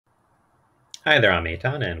Hi there, I'm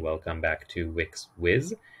Eitan, and welcome back to Wix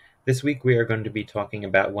Wiz. This week we are going to be talking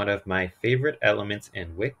about one of my favorite elements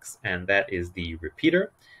in Wix, and that is the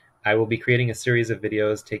repeater. I will be creating a series of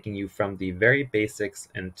videos taking you from the very basics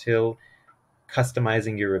until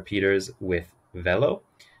customizing your repeaters with Velo.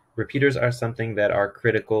 Repeaters are something that are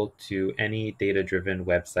critical to any data-driven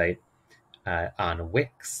website on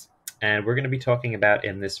Wix. And we're going to be talking about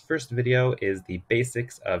in this first video is the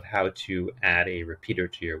basics of how to add a repeater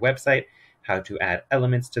to your website, how to add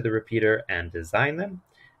elements to the repeater and design them,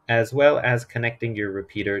 as well as connecting your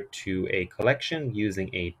repeater to a collection using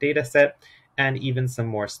a data set, and even some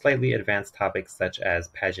more slightly advanced topics such as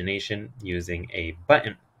pagination using a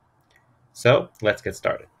button. So let's get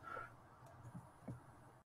started.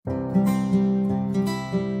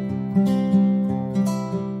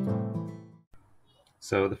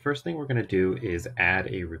 So the first thing we're going to do is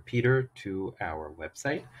add a repeater to our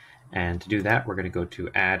website. And to do that, we're going to go to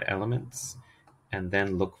Add Elements and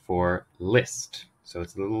then look for List. So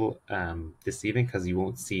it's a little deceiving because you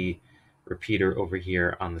won't see repeater over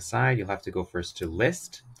here on the side. You'll have to go first to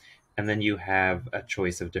List. And then you have a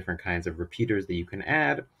choice of different kinds of repeaters that you can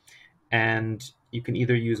add. And you can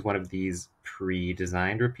either use one of these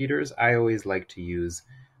pre-designed repeaters. I always like to use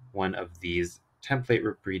one of these template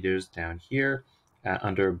repeaters down here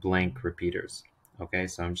under blank repeaters. Okay,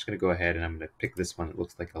 so I'm just going to go ahead and I'm going to pick this one that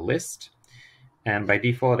looks like a list. And by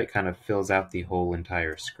default, it kind of fills out the whole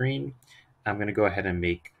entire screen. I'm going to go ahead and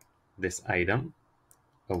make this item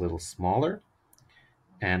a little smaller.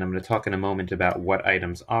 And I'm going to talk in a moment about what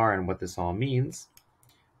items are and what this all means.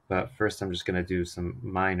 But first, I'm just going to do some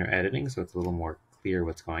minor editing so it's a little more clear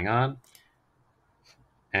what's going on.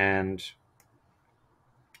 And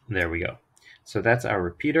there we go. So that's our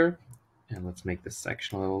repeater. And let's make this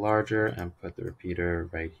section a little larger and put the repeater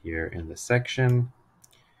right here in the section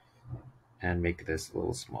and make this a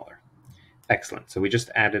little smaller. Excellent. So we just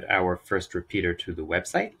added our first repeater to the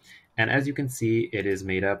website. And as you can see, it is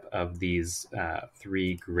made up of these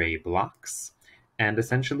three gray blocks. And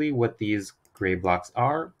essentially what these gray blocks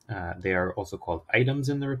are, they are also called items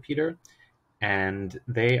in the repeater. And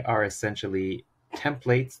they are essentially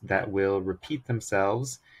templates that will repeat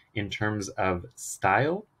themselves in terms of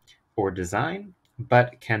style or design,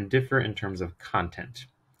 but can differ in terms of content.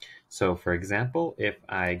 So for example, if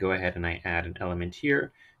I go ahead and I add an element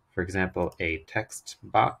here, for example, a text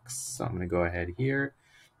box, so I'm going to go ahead here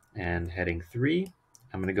and heading 3,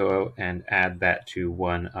 I'm going to go and add that to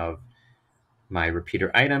one of my repeater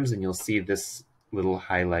items, and you'll see this little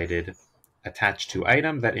highlighted attached to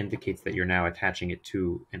item that indicates that you're now attaching it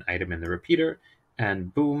to an item in the repeater,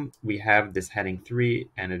 and boom, we have this heading 3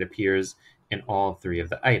 and it appears in all 3 of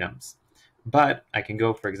the items. But I can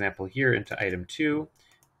go, for example, here into item 2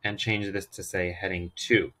 and change this to say heading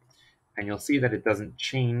 2. And you'll see that it doesn't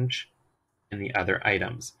change in the other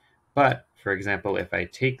items. But for example, if I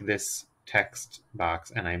take this text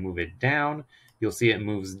box and I move it down, you'll see it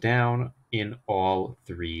moves down in all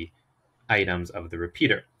 3 items of the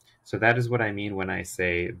repeater. So that is what I mean when I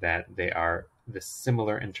say that they are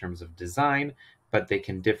similar in terms of design, but they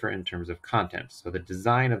can differ in terms of content. So the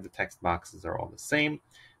design of the text boxes are all the same,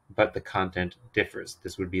 but the content differs.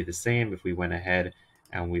 This would be the same if we went ahead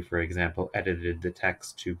and we, for example, edited the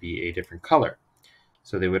text to be a different color.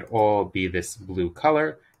 So they would all be this blue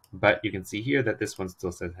color, but you can see here that this one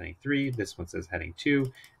still says heading 3, this one says heading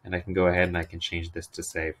 2, and I can go ahead and I can change this to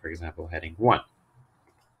say, for example, heading 1.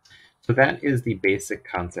 So that is the basic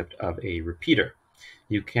concept of a repeater.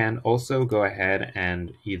 You can also go ahead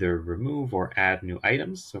and either remove or add new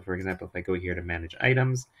items. So for example, if I go here to manage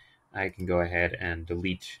items, I can go ahead and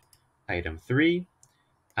delete item 3.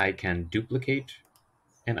 I can duplicate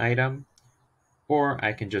an item, or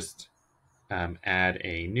I can just add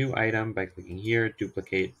a new item by clicking here,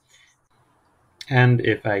 duplicate. And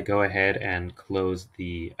if I go ahead and close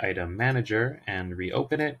the item manager and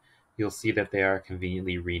reopen it, you'll see that they are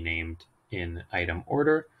conveniently renamed in item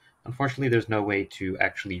order. Unfortunately, there's no way to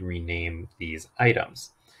actually rename these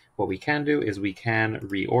items. What we can do is we can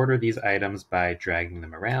reorder these items by dragging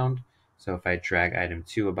them around. So if I drag item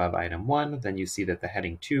 2 above item 1, then you see that the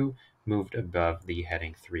heading 2 moved above the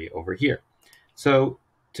heading 3 over here. So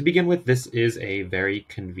to begin with, this is a very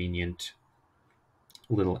convenient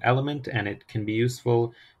little element, and it can be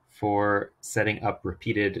useful for setting up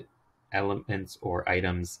repeated elements or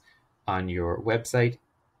items on your website,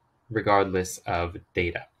 regardless of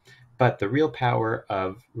data. But the real power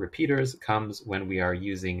of repeaters comes when we are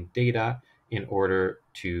using data in order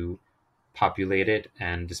to populate it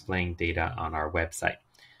and displaying data on our website.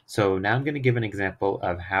 So now I'm going to give an example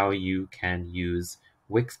of how you can use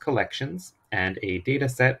Wix collections and a data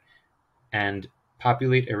set and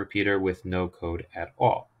populate a repeater with no code at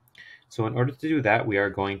all. So in order to do that, we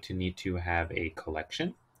are going to need to have a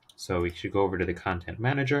collection. So we should go over to the Content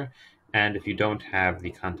Manager, and if you don't have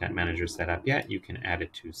the Content Manager set up yet, you can add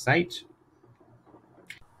it to Site.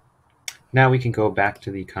 Now we can go back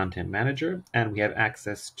to the Content Manager, and we have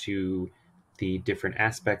access to the different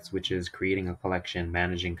aspects, which is creating a collection,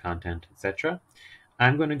 managing content, etc.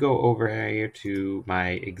 I'm going to go over here to my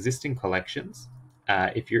existing collections.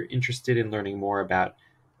 If you're interested in learning more about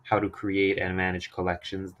how to create and manage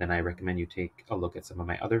collections, then I recommend you take a look at some of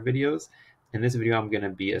my other videos. In this video, I'm going to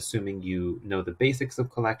be assuming you know the basics of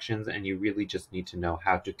collections and you really just need to know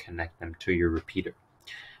how to connect them to your repeater.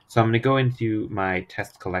 So I'm going to go into my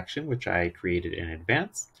test collection, which I created in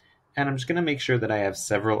advance, and I'm just going to make sure that I have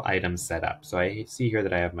several items set up. So I see here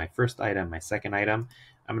that I have my first item, my second item.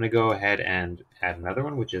 I'm going to go ahead and add another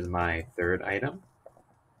one, which is my third item.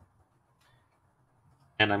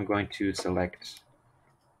 And I'm going to select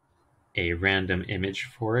a random image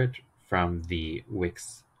for it from the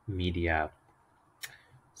Wix media.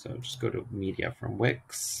 So just go to media from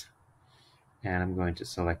Wix, and I'm going to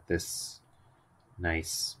select this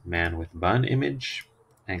nice man with bun image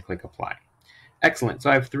and click apply. Excellent.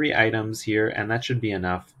 So I have 3 items here, and that should be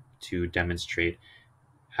enough to demonstrate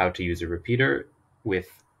how to use a repeater with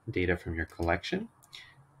data from your collection.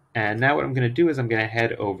 And now what I'm going to do is I'm going to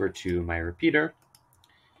head over to my repeater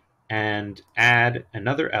and add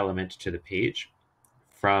another element to the page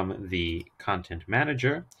from the Content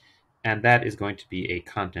Manager, and that is going to be a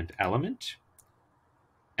content element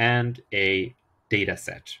and a data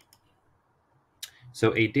set.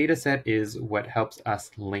 So a data set is what helps us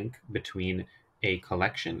link between a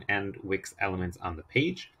collection and Wix elements on the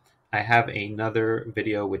page. I have another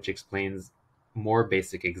video which explains more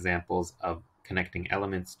basic examples of connecting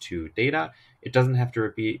elements to data. It doesn't have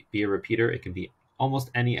to be a repeater. It can be almost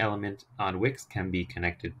any element on Wix can be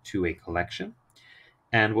connected to a collection.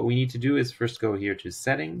 And what we need to do is first go here to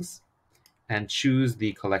Settings and choose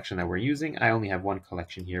the collection that we're using. I only have one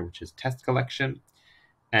collection here, which is Test Collection.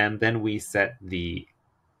 And then we set the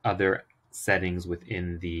other settings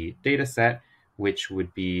within the data set, which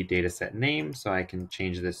would be data set name. So I can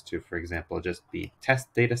change this to, for example, just the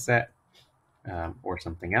test data set or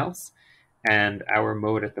something else. And our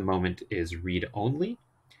mode at the moment is read only.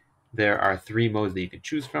 There are 3 modes that you can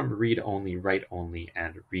choose from: read only, write only,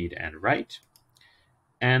 and read and write.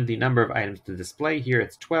 And the number of items to display here,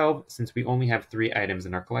 it's 12. Since we only have 3 items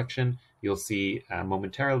in our collection, you'll see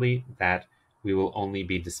momentarily that we will only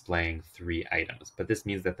be displaying 3 items. But this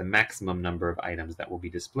means that the maximum number of items that will be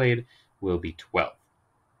displayed will be 12.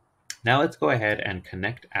 Now let's go ahead and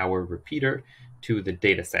connect our repeater to the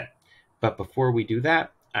data set. But before we do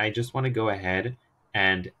that, I just want to go ahead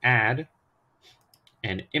and add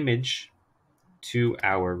an image to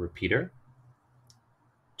our repeater,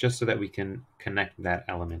 just so that we can connect that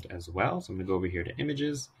element as well. So I'm going to go over here to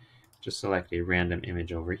Images, just select a random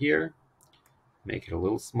image over here, make it a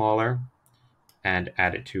little smaller, and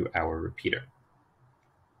add it to our repeater.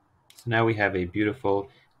 So now we have a beautiful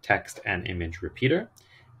text and image repeater.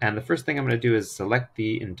 And the first thing I'm going to do is select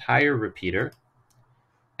the entire repeater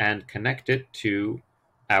and connect it to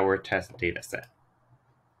our test data set.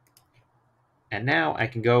 And now I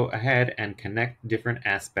can go ahead and connect different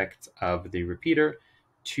aspects of the repeater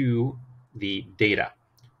to the data.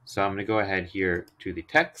 So I'm going to go ahead here to the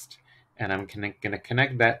text, and I'm going to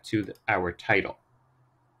connect that to our title.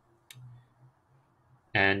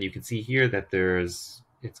 And you can see here that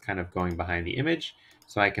it's kind of going behind the image.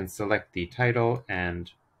 So I can select the title and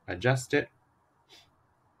adjust it,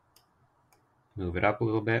 move it up a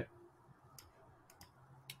little bit,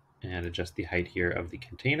 and adjust the height here of the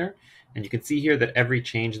container. And you can see here that every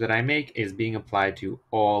change that I make is being applied to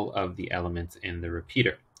all of the elements in the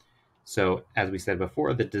repeater. So as we said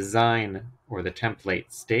before, the design or the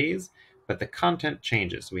template stays, but the content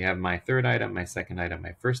changes. So we have my third item, my second item,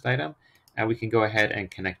 my first item, and we can go ahead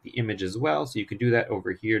and connect the image as well. So you can do that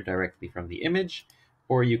over here directly from the image,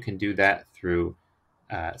 or you can do that through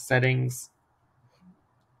settings.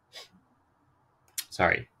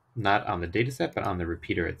 Sorry, not on the dataset, but on the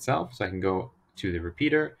repeater itself. So I can go to the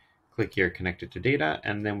repeater, click here, connect it to data,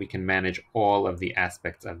 and then we can manage all of the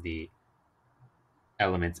aspects of the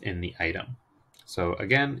elements in the item. So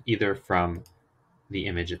again, either from the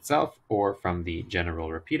image itself or from the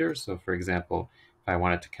general repeater. So for example, if I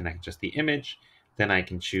wanted to connect just the image, then I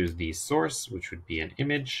can choose the source, which would be an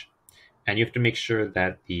image. And you have to make sure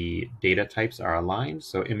that the data types are aligned.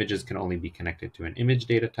 So images can only be connected to an image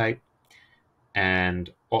data type.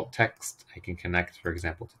 And alt text, I can connect, for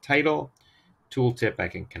example, to title. Tooltip, I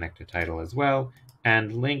can connect to title as well.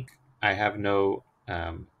 And link, I have no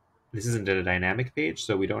this isn't a dynamic page,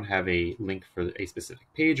 so we don't have a link for a specific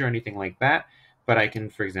page or anything like that, but I can,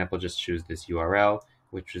 for example, just choose this URL,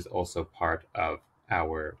 which is also part of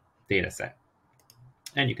our data set.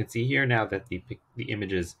 And you can see here now that the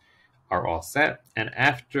images are all set, and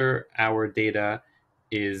after our data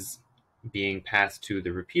is being passed to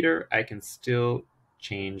the repeater, I can still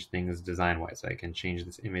change things design-wise. So I can change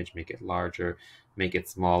this image, make it larger, make it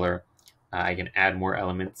smaller. I can add more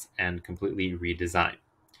elements and completely redesign.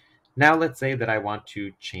 Now let's say that I want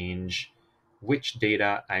to change which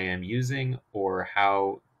data I am using or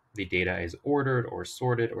how the data is ordered or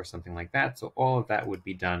sorted or something like that. So all of that would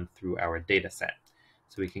be done through our data set.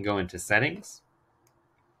 So we can go into settings.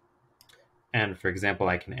 And for example,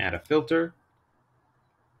 I can add a filter.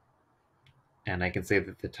 And I can say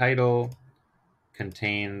that the title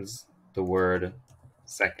contains the word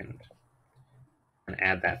second. And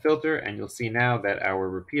add that filter, and you'll see now that our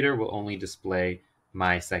repeater will only display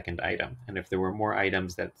my second item. And if there were more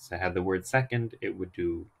items that had the word second, it would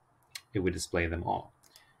display them all,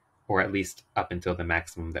 or at least up until the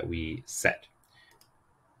maximum that we set.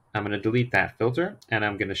 I'm going to delete that filter, and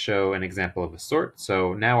I'm going to show an example of a sort.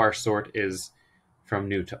 So now our sort is from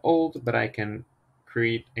new to old, but I can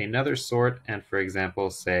create another sort and, for example,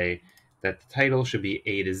 say that the title should be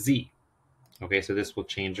A to Z. Okay, so this will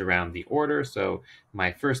change around the order. So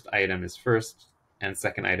my first item is first and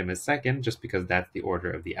second item is second, just because that's the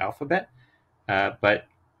order of the alphabet. But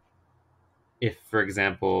if, for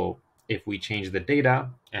example, if we change the data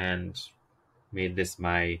and made this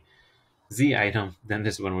my Z item, then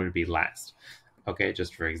this one would be last. Okay,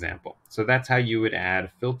 just for example. So that's how you would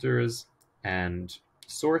add filters and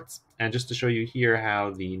sorts. And just to show you here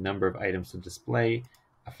how the number of items to display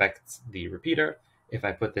affects the repeater, if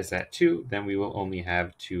I put this at 2, then we will only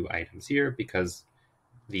have 2 items here because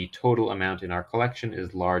the total amount in our collection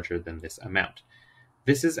is larger than this amount.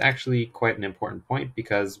 This is actually quite an important point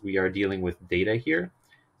because we are dealing with data here.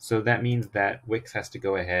 So that means that Wix has to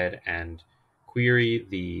go ahead and query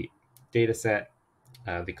the data set,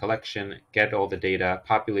 the collection, get all the data,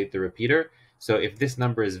 populate the repeater. So if this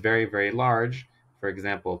number is very, very large, for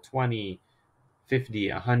example, 20,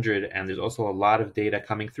 50, 100, and there's also a lot of data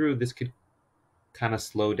coming through, this could kind of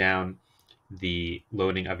slow down the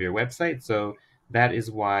loading of your website. So that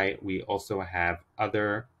is why we also have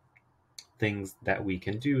other things that we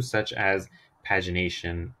can do, such as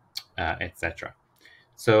pagination, etc.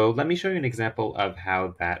 So let me show you an example of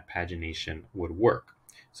how that pagination would work.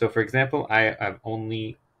 So for example, I have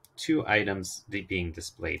only 2 items being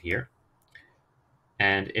displayed here.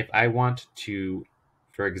 And if I want to,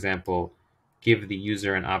 for example, give the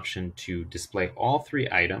user an option to display all 3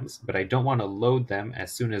 items, but I don't want to load them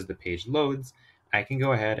as soon as the page loads, I can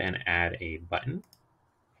go ahead and add a button.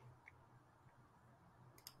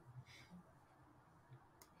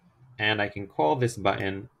 And I can call this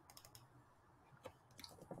button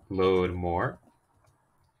load more.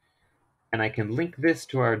 And I can link this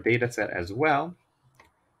to our data set as well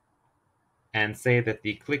and say that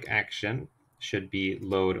the click action should be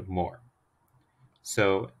load more.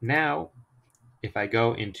 So now if I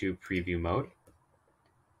go into preview mode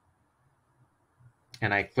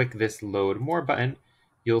and I click this load more button,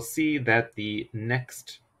 you'll see that the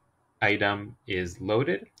next item is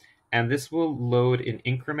loaded, and this will load in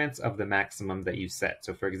increments of the maximum that you set.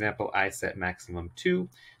 So for example, I set maximum 2.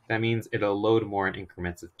 That means it'll load more in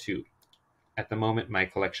increments of 2. At the moment, my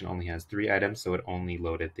collection only has 3 items, so it only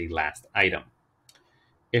loaded the last item.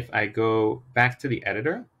 If I go back to the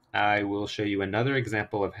editor, I will show you another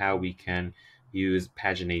example of how we can use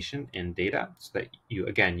pagination in data so that you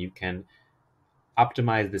can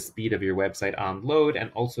optimize the speed of your website on load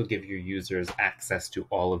and also give your users access to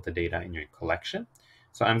all of the data in your collection.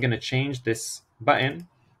 So I'm going to change this button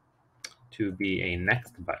to be a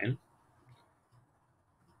next button.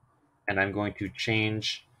 And I'm going to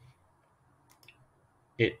change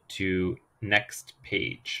it to next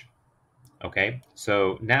page. Okay,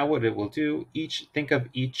 so now what it will do, think of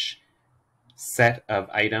each set of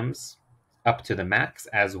items up to the max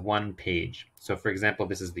as one page. So for example,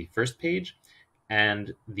 this is the first page,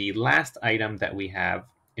 and the last item that we have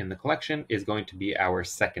in the collection is going to be our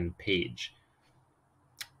second page.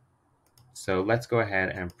 So let's go ahead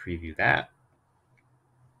and preview that.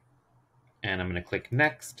 And I'm going to click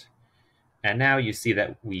next. And now you see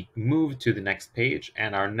that we move to the next page,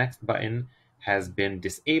 and our next button has been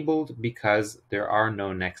disabled because there are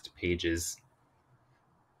no next pages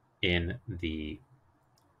in the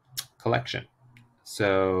collection.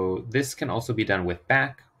 So this can also be done with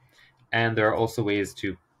back, and there are also ways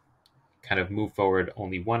to kind of move forward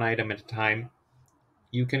only one item at a time.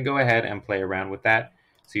 You can go ahead and play around with that.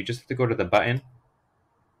 So you just have to go to the button,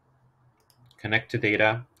 connect to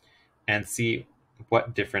data, and see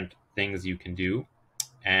what different things you can do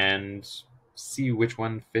and see which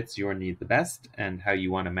one fits your need the best and how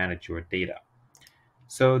you want to manage your data.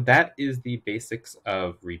 So that is the basics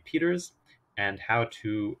of repeaters and how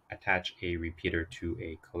to attach a repeater to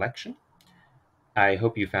a collection. I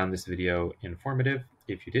hope you found this video informative.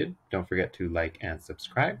 If you did, don't forget to like and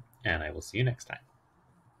subscribe, and I will see you next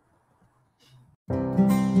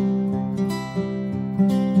time.